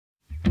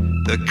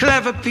The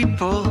clever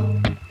people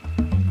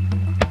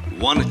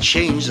want to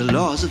change the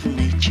laws of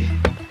nature.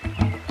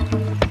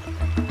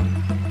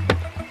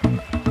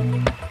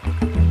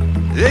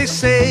 They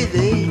say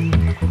they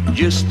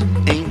just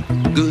ain't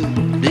good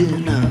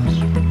enough.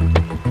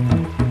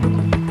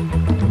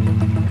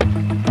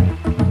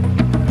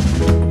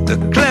 The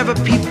clever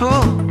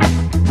people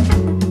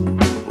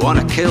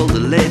want to kill the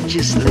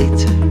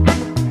legislator.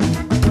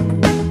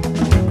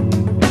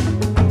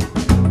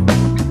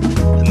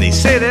 And they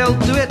say they'll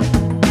do it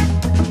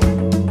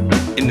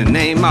in the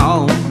name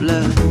of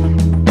love.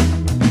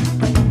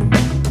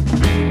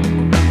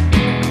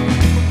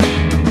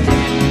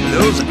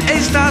 Those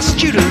A-star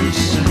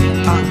students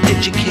are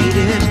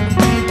educated,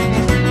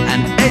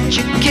 and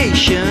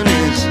education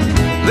is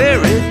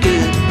very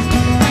good.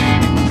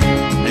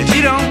 If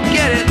you don't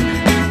get it,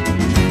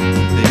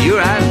 then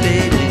you're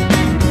outdated.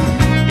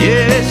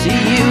 Yes,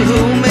 you who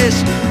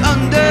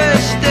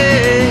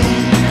misunderstand.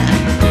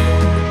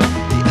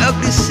 The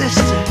ugly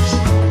sisters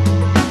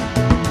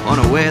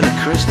wanna wear the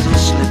crystal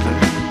slipper.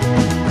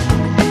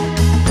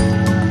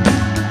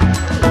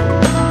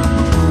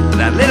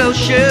 That little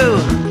shoe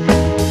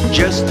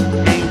just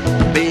ain't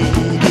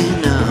big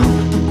enough.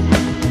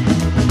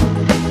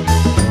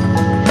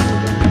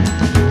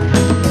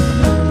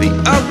 The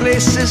ugly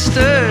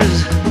sisters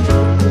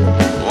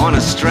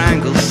wanna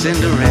strangle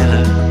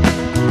Cinderella.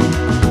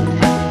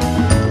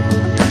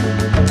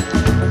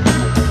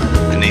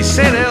 And they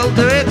say they'll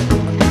do it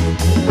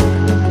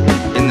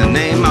in the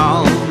name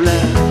of love.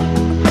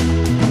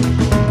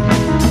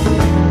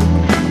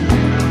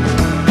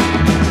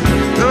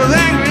 Those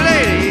angry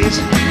ladies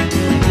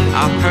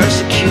are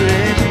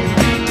persecuted,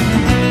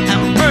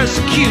 and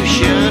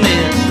persecution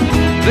is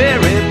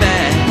very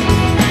bad.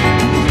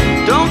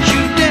 Don't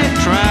you dare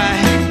try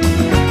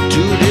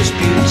to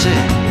dispute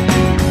it,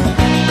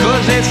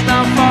 'cause it's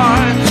not far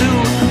to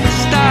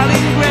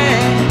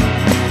Stalingrad.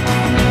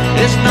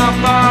 It's not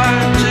far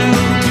to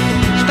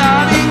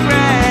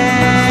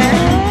Stalingrad.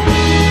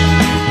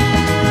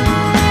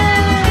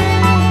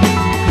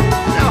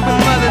 Oh,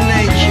 Mother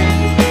Nature,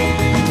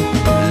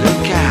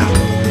 look out.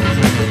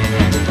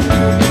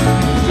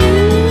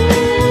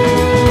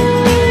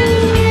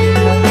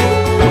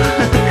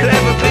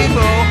 Clever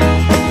people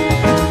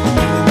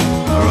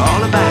are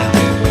all about.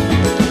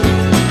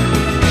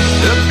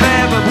 The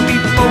clever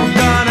people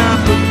gonna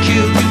put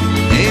you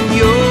in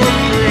your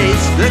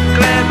place. The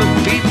clever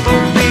people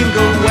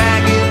finger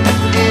wagging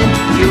in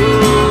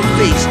your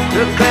face.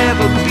 The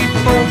clever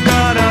people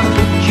gonna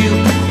put you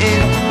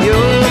in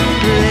your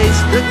place.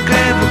 The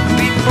clever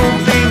people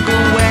finger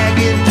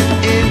wagging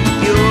in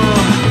your.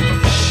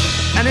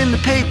 And in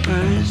the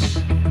papers,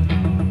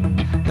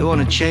 they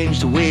wanna change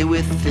the way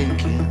we're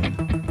thinking.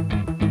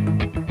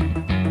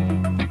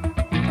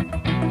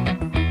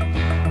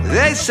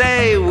 They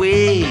say we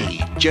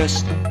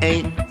just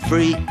ain't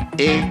free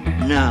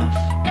enough.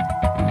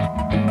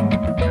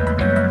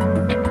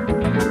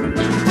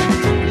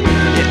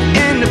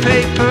 In the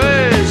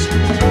papers,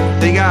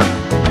 they got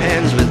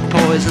pens with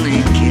poison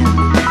ink in.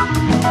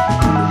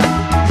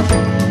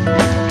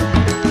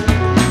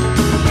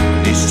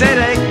 They say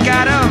they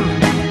got 'em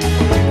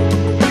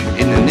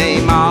in the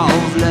name of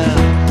love.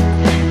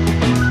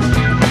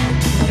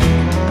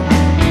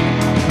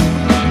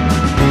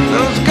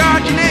 Those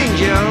guardian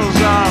angels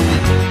of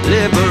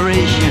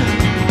liberation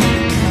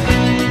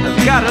have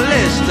got a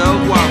list of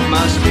what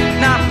must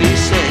not be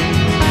said.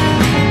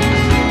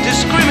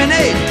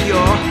 Discriminate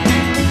your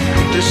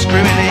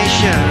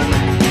discrimination.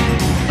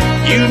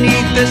 You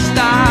need the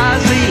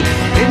Stasi